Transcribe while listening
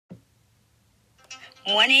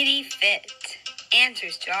180 Fit.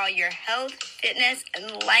 Answers to all your health, fitness,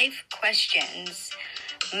 and life questions.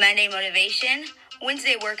 Monday motivation,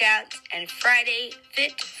 Wednesday workouts, and Friday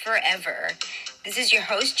fit forever. This is your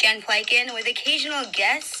host, Jen Plykin, with occasional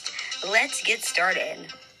guests. Let's get started.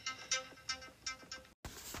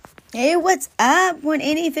 Hey, what's up?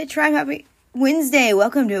 180 Fit Tribe. Happy Wednesday.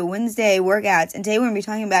 Welcome to Wednesday workouts. And today we're going to be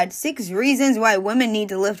talking about 6 reasons why women need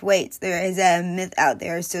to lift weights. There is a myth out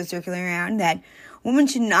there still circulating around that women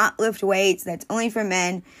should not lift weights. That's only for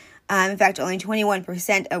men. In fact, only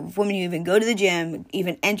 21% of women who even go to the gym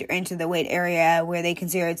even enter into the weight area where they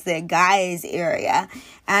consider it's the guys area.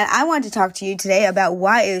 And I want to talk to you today about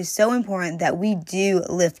why it is so important that we do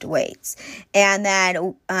lift weights. And that,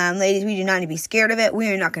 ladies, we do not need to be scared of it. We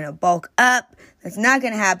are not going to bulk up. That's not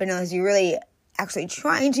going to happen unless you're really actually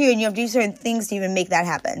trying to, and you have to do certain things to even make that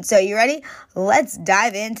happen. So you ready? Let's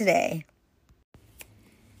dive in today.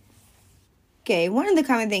 Okay, one of the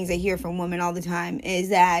common things I hear from women all the time is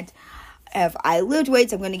that if I lift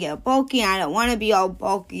weights, I'm going to get bulky. I don't want to be all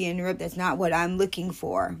bulky and ripped. That's not what I'm looking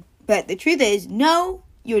for. But the truth is, no,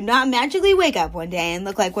 you would not magically wake up one day and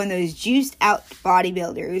look like one of those juiced out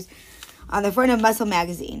bodybuilders on the front of Muscle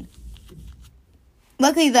magazine.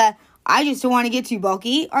 Luckily, the I just don't want to get too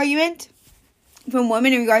bulky argument from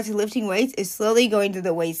women in regards to lifting weights is slowly going to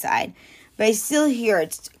the wayside. But I still hear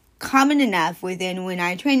it's common enough within when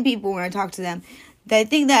I train people, when I talk to them, that I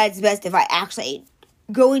think that it's best if I actually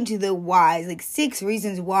go into the whys, like 6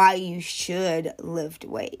 reasons why you should lift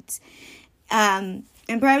weights. And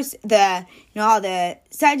perhaps all the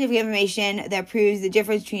scientific information that proves the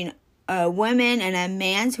difference between a woman and a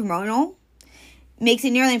man's hormonal makes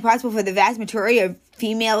it nearly impossible for the vast majority of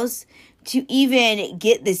females to even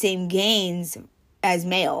get the same gains as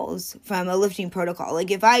males from a lifting protocol.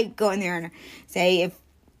 Like if I go in there and say if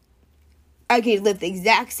I could lift the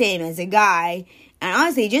exact same as a guy, and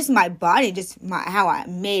honestly, just my body, how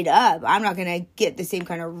I'm made up, I'm not going to get the same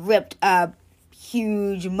kind of ripped up,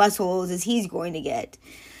 huge muscles as he's going to get.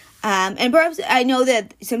 And perhaps I know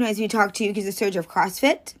that sometimes we talk to, because the surge of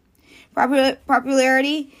CrossFit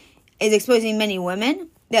popularity is exposing many women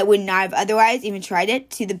that would not have otherwise even tried it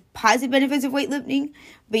to the positive benefits of weightlifting.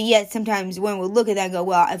 But yet sometimes women will look at that and go,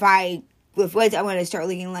 well, if I lift weights, I'm going to start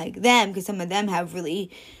looking like them, because some of them have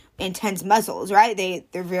really intense muscles, right?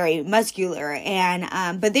 They're very muscular,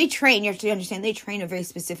 and but they train. You have to understand they train a very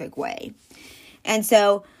specific way, and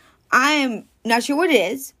so I'm not sure what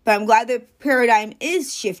it is, but I'm glad the paradigm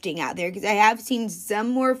is shifting out there, because I have seen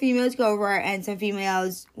some more females go over, and some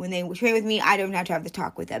females when they train with me, I don't have to have the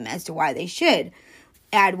talk with them as to why they should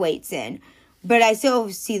add weights in, but I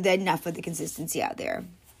still see enough of the consistency out there.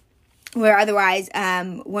 Where otherwise,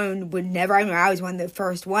 one would never. I mean, I was one of the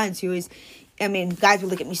first ones who was. I mean, guys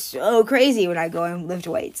would look at me so crazy when I go and lift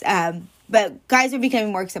weights. But guys are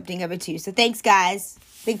becoming more accepting of it too. So thanks, guys.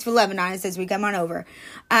 Thanks for loving on us as we come on over.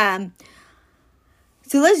 So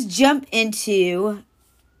let's jump into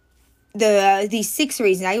these 6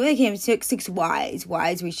 reasons. I really came to 6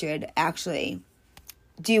 whys we should actually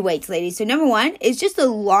do weights, ladies. So number 1 is just the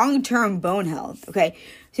long-term bone health. Okay,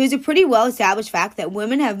 so it's a pretty well-established fact that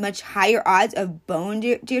women have much higher odds of bone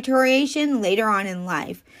deterioration later on in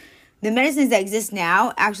life. The medicines that exist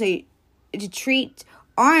now actually to treat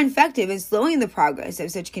are effective in slowing the progress of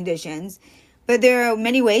such conditions, but there are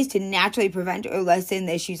many ways to naturally prevent or lessen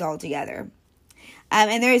the issues altogether.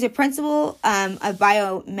 And there is a principle of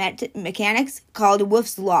biomechanics called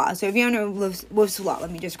Wolff's Law. So if you don't know Wolff's Law, let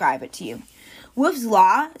me describe it to you. Wolff's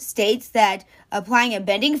Law states that applying a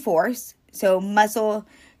bending force, so muscle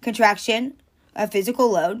contraction, a physical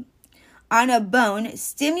load, on a bone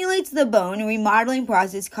stimulates the bone remodeling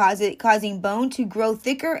process, causing bone to grow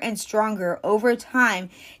thicker and stronger over time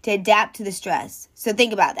to adapt to the stress. So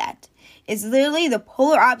think about that. It's literally the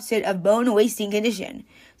polar opposite of bone wasting condition.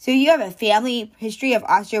 So you have a family history of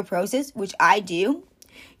osteoporosis, which I do.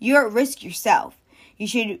 You're at risk yourself. You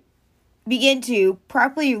should begin to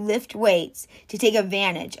properly lift weights to take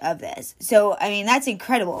advantage of this. So, I mean, that's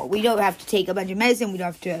incredible. We don't have to take a bunch of medicine. We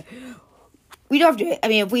don't have to, I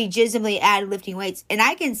mean, if we just simply add lifting weights, and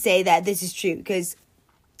I can say that this is true, because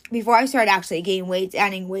before I started actually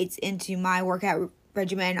adding weights into my workout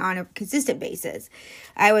regimen on a consistent basis,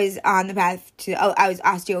 I was on the path to, I was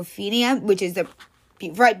osteopenia, which is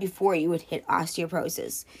right before you would hit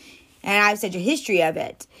osteoporosis. And I have such a history of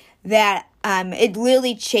it that it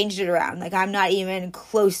literally changed it around. Like, I'm not even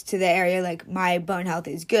close to the area. Like, my bone health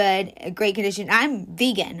is good, a great condition. I'm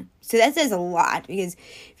vegan. So that says a lot, because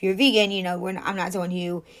if you're vegan, you know, I'm not someone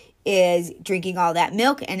who is drinking all that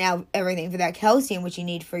milk and now everything for that calcium, which you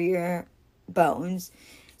need for your bones.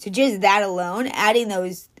 So just that alone, adding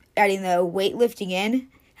those adding the weightlifting in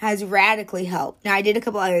has radically helped. Now, I did a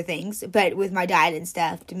couple other things, but with my diet and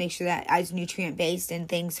stuff to make sure that I was nutrient-based and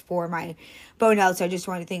things for my bone health. So I just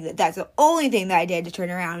wanted to think that that's the only thing that I did to turn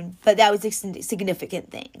around. But that was a significant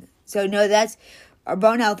thing. So no, that's our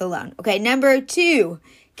bone health alone. Okay, number 2,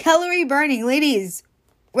 calorie burning. Ladies,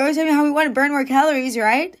 we're always talking about how we want to burn more calories,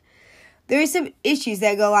 right? There are some issues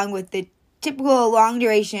that go along with the typical long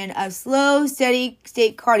duration of slow, steady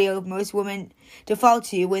state cardio most women default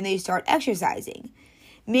to when they start exercising.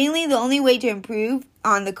 Mainly, the only way to improve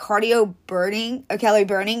on the calorie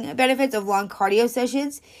burning benefits of long cardio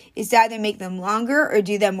sessions is to either make them longer or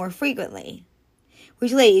do them more frequently.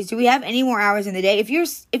 Which, ladies, do we have any more hours in the day? If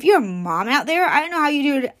you're a mom out there, I don't know how you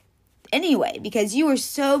do it anyway, because you are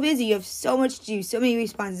so busy, you have so much to do, so many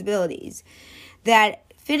responsibilities, that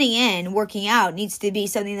fitting in working out needs to be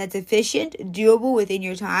something that's efficient, doable within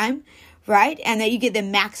your time, right? And that you get the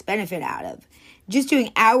max benefit out of. Just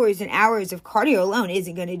doing hours and hours of cardio alone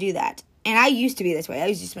isn't going to do that. And I used to be this way. I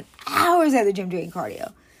used to spend hours at the gym doing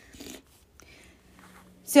cardio.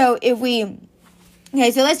 So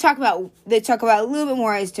let's talk about a little bit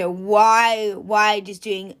more as to why just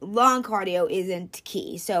doing long cardio isn't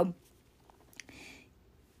key. So,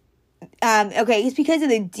 it's because of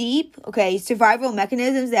the deep, survival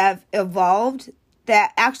mechanisms that have evolved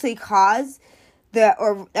that actually cause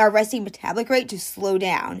our resting metabolic rate to slow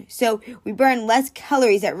down. So we burn less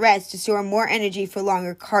calories at rest to store more energy for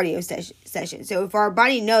longer cardio sessions. So if our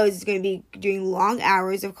body knows it's going to be doing long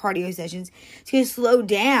hours of cardio sessions, it's going to slow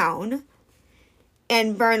down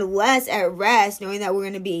and burn less at rest, knowing that we're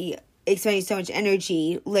going to be expending so much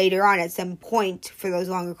energy later on at some point for those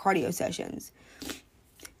longer cardio sessions.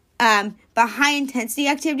 But high intensity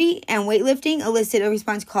activity and weightlifting elicit a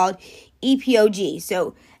response called EPOG.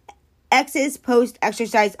 So excess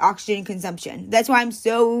post-exercise oxygen consumption. That's why I'm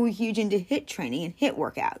so huge into HIIT training and HIIT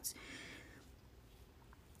workouts.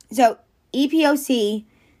 So EPOC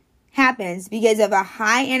happens because of a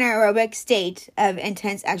high anaerobic state of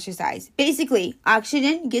intense exercise. Basically,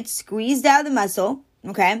 oxygen gets squeezed out of the muscle,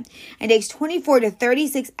 and takes 24 to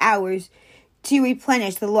 36 hours to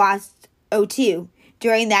replenish the lost O2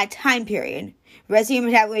 during that time period. Resting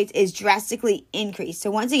metabolites is drastically increased.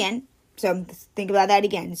 So once again, think about that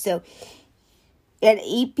again. So an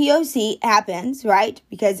EPOC happens, right?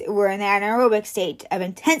 Because we're in the anaerobic state of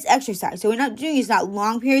intense exercise. So we're not doing it's not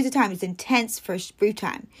long periods of time. It's intense for a brief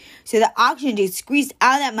time. So the oxygen gets squeezed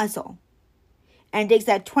out of that muscle. And it takes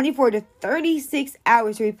that 24 to 36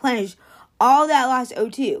 hours to replenish all that lost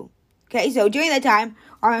O2. Okay, so during that time,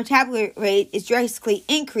 our metabolic rate is drastically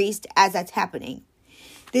increased as that's happening.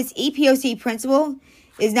 This EPOC principle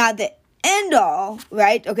is not the end all,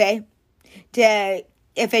 right? To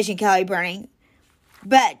efficient calorie burning,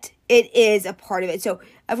 but it is a part of it. So,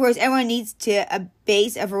 of course, everyone needs a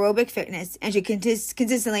base of aerobic fitness and should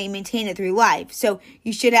consistently maintain it through life. So,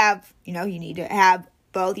 you should have, you need to have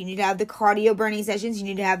both. You need to have the cardio burning sessions. You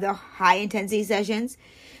need to have the high intensity sessions.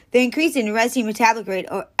 The increase in resting metabolic rate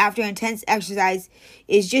after intense exercise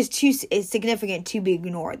is just too significant to be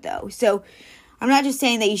ignored, though. So, I'm not just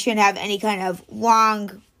saying that you shouldn't have any kind of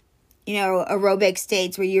long, aerobic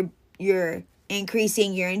states where you're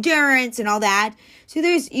increasing your endurance and all that. So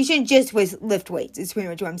you shouldn't just lift weights. It's pretty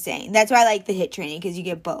much what I'm saying. That's why I like the HIIT training, because you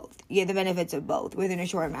get both. You get the benefits of both within a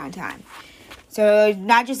short amount of time. So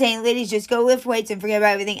not just saying, ladies, just go lift weights and forget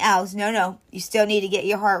about everything else. No. You still need to get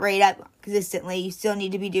your heart rate up consistently. You still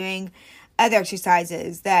need to be doing other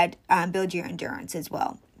exercises that build your endurance as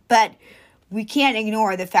well. But we can't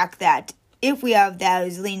ignore the fact that if we have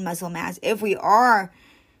those lean muscle mass, if we are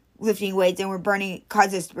lifting weights and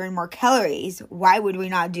cause us to burn more calories, why would we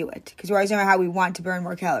not do it? Because we're always knowing how we want to burn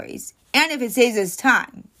more calories. And if it saves us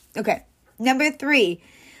time. Okay, number 3.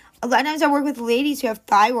 A lot of times I work with ladies who have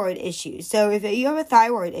thyroid issues. So if you have a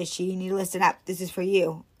thyroid issue, you need to listen up. This is for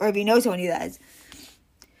you. Or if you know someone who does.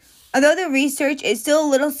 Although the research is still a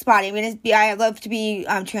little spotty, I love to be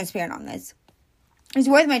transparent on this. It's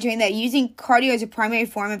worth mentioning that using cardio as a primary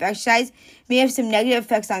form of exercise may have some negative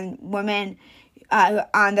effects on women,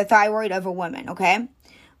 on the thyroid of a woman,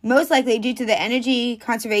 Most likely due to the energy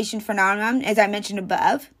conservation phenomenon, as I mentioned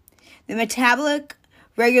above. The metabolic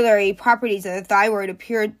regulatory properties of the thyroid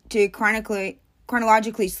appear to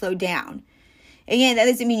chronologically slow down. Again, that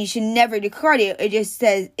doesn't mean you should never do cardio. It just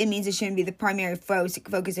says it means it shouldn't be the primary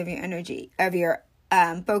focus of your energy, of your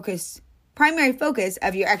primary focus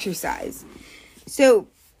of your exercise. So,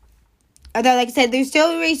 although, like I said, there's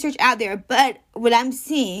still research out there, but what I'm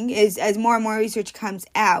seeing is as more and more research comes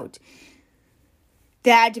out,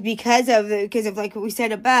 that because of like what we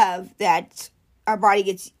said above, that our body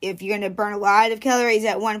gets, if you're going to burn a lot of calories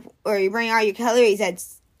at one, or you burn all your calories at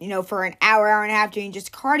for an hour and a half doing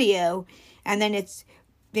just cardio, and then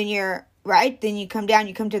then you come down,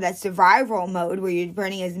 you come to that survival mode where you're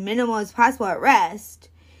burning as minimal as possible at rest,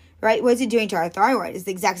 right? What's it doing to our thyroid? It's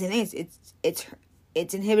the exact same thing.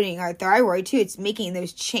 It's inhibiting our thyroid too. It's making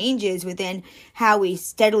those changes within how we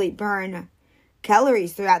steadily burn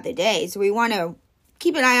calories throughout the day. So we want to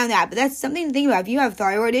keep an eye on that. But that's something to think about. If you have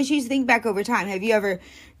thyroid issues, think back over time. Have you ever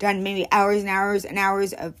done maybe hours and hours and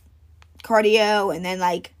hours of cardio, and then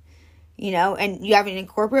and you haven't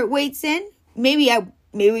incorporate weights in? Maybe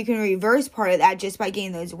we can reverse part of that just by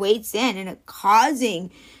getting those weights in and it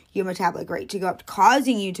causing your metabolic rate to go up,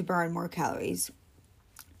 causing you to burn more calories.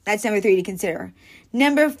 That's number 3 to consider.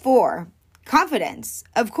 Number 4, confidence.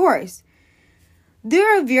 Of course,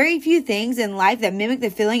 there are very few things in life that mimic the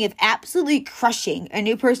feeling of absolutely crushing a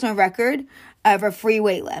new personal record of a free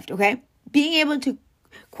weight lift, okay? Being able to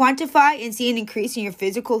quantify and see an increase in your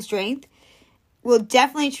physical strength will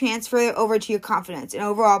definitely transfer over to your confidence and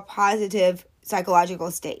overall positive psychological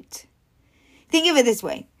state. Think of it this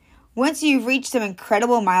way. Once you've reached some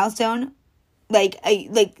incredible milestone, maybe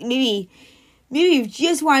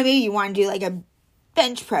you want to do like a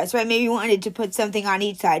bench press, right? Maybe you wanted to put something on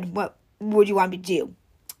each side. What would you want me to do?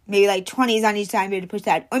 Maybe like 20s on each side, maybe to push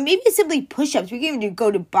that. Or maybe it's simply push-ups. We can even go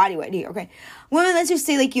to body weight here, okay? Women, let's just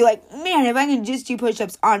say man, if I can just do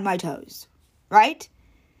push-ups on my toes, right?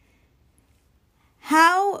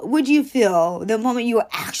 How would you feel the moment you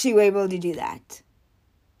actually were able to do that?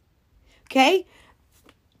 Okay?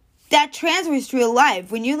 That transfers to real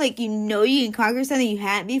life. When you're you can conquer something you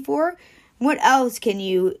hadn't before, what else can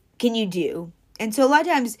you do? And so a lot of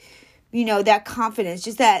times, that confidence,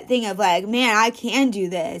 just that thing of man, I can do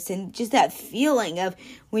this. And just that feeling of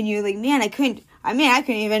when you're man, I couldn't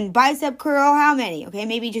even bicep curl how many? Okay,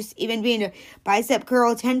 maybe just even being to bicep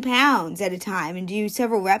curl 10 pounds at a time and do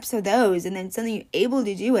several reps of those, and then suddenly you're able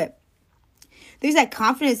to do it. There's that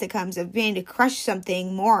confidence that comes of being to crush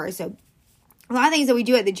something more. So a lot of things that we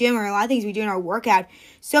do at the gym or a lot of things we do in our workout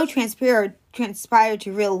so transpire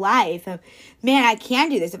to real life. Of, man, I can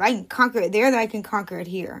do this. If I can conquer it there, then I can conquer it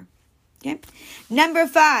here. Okay. Number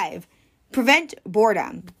 5, prevent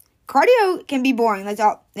boredom. Cardio can be boring.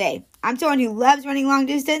 Hey, I'm someone who loves running long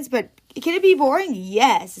distance, but can it be boring?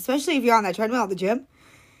 Yes, especially if you're on that treadmill at the gym.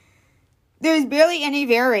 There's barely any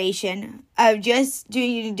variation of just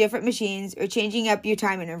doing different machines or changing up your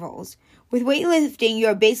time intervals. With weightlifting, you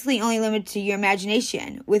are basically only limited to your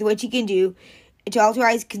imagination with what you can do to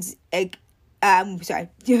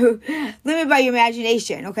limited by your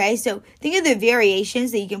imagination, okay? So think of the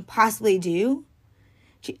variations that you can possibly do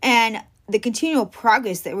and the continual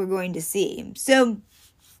progress that we're going to see. So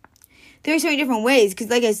there's so many different ways, because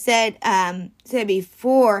like I said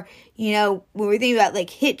before, when we're thinking about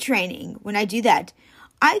HIIT training, when I do that,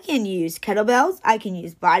 I can use kettlebells, I can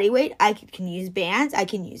use body weight, I can use bands, I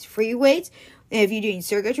can use free weights. And if you're doing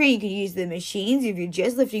circuit training, you can use the machines. If you're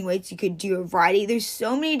just lifting weights, you could do a variety. There's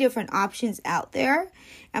so many different options out there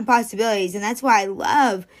and possibilities, and that's why I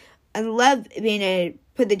love being able to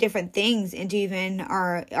put the different things into even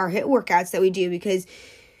our HIIT workouts that we do, because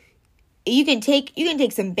you can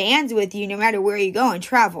take some bands with you no matter where you go and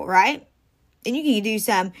travel, right? And you can do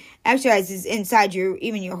some exercises inside your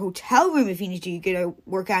hotel room if you need to. You could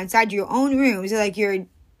work out inside your own room. So your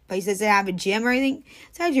place doesn't have a gym or anything.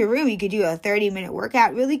 Inside your room, you could do a 30-minute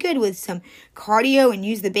workout really good with some cardio and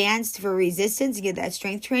use the bands for resistance to get that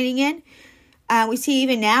strength training in. We see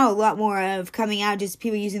even now a lot more of coming out just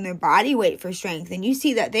people using their body weight for strength. And you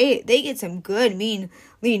see that they get some good, lean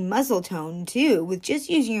muscle tone too with just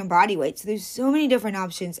using your body weight. So there's so many different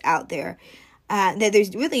options out there that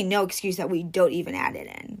there's really no excuse that we don't even add it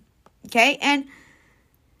in. Okay? And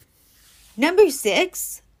number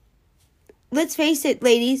 6, let's face it,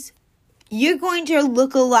 ladies, you're going to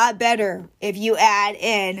look a lot better if you add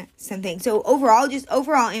in something. So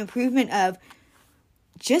overall improvement of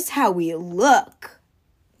just how we look,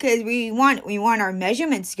 because we want our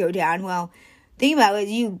measurements to go down. Well, think about it,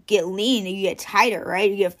 you get lean, you get tighter, right?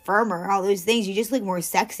 You get firmer, all those things. You just look more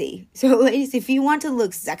sexy. So ladies, if you want to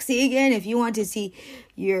look sexy again, if you want to see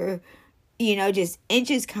your, just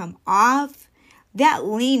inches come off, that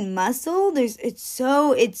lean muscle,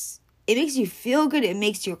 it makes you feel good. It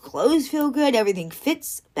makes your clothes feel good. Everything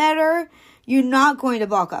fits better. You're not going to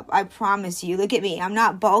bulk up. I promise you. Look at me. I'm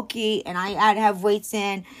not bulky, and I have weights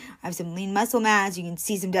in. I have some lean muscle mass. You can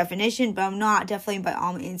see some definition, but I'm not, definitely by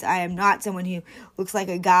all means, I am not someone who looks like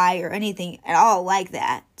a guy or anything at all like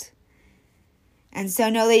that. And so,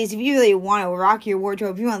 no, ladies, if you really want to rock your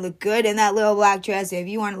wardrobe, if you want to look good in that little black dress, if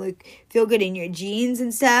you want to feel good in your jeans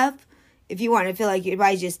and stuff, if you want to feel like your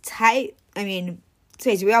body's just tight,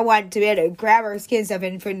 space. We all want to be able to grab our skin stuff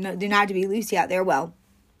and for not to be loosey out there. Well,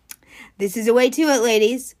 this is a way to it,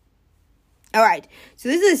 ladies. All right, so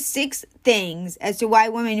this is 6 things as to why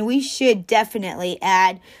women, we should definitely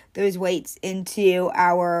add those weights into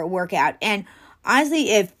our workout. And honestly,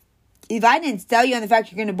 if I didn't sell you on the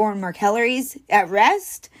fact you're going to burn more calories at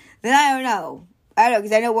rest, then I don't know.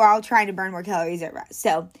 Because I know we're all trying to burn more calories at rest.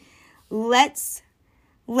 So let's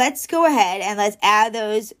go ahead and let's add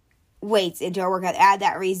those weights into our workout. Add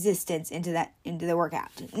that resistance into the workout.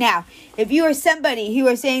 Now, if you are somebody who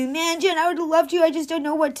are saying, man, Jen, I would love to, I just don't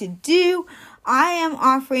know what to do, I am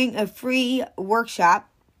offering a free workshop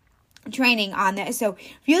training on this. So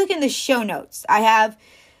if you look in the show notes, I have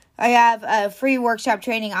a free workshop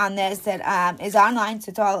training on this that is online, so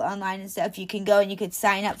it's all online and stuff. You can go and you could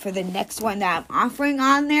sign up for the next one that I'm offering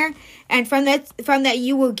on there, and from that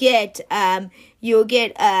you will get a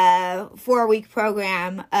 4-week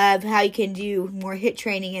program of how you can do more HIIT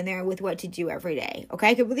training in there with what to do every day.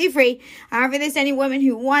 Okay, completely free. I offer this to any woman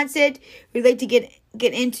who wants it, who'd like to get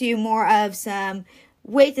into more of some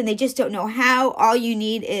weights and they just don't know how. All you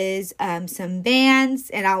need is some bands,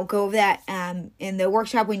 and I'll go over that in the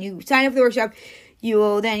workshop. When you sign up for the workshop, you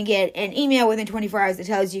will then get an email within 24 hours that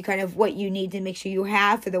tells you kind of what you need to make sure you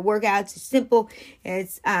have for the workouts. It's simple.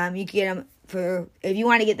 It's you can get them for, if you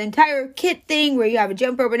want to get the entire kit thing where you have a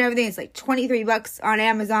jump rope and everything, it's like $23 on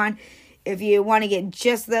Amazon. If you want to get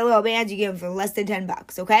just the little bands, you get them for less than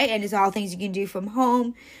 $10, okay? And it's all things you can do from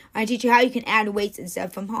home. I teach you how you can add weights and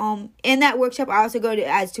stuff from home. In that workshop, I also go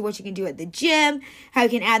as to what you can do at the gym, how you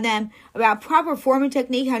can add them, about proper form and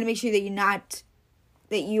technique, how to make sure that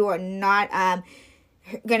you are not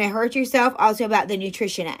going to hurt yourself, also about the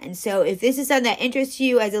nutrition end. So if this is something that interests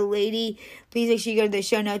you as a lady, please make sure you go to the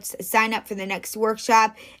show notes, sign up for the next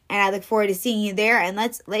workshop, and I look forward to seeing you there. And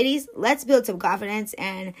let's build some confidence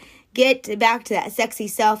and get back to that sexy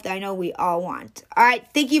self that I know we all want. All right,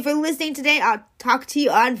 thank you for listening today. I'll talk to you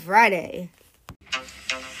on Friday.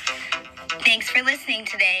 Thanks for listening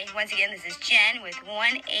today. Once again, this is Jen with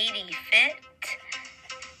 180 Fit.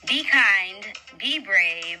 Be kind, be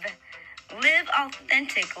brave, live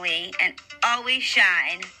authentically, and always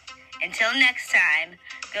shine. Until next time,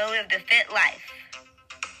 go live the fit life.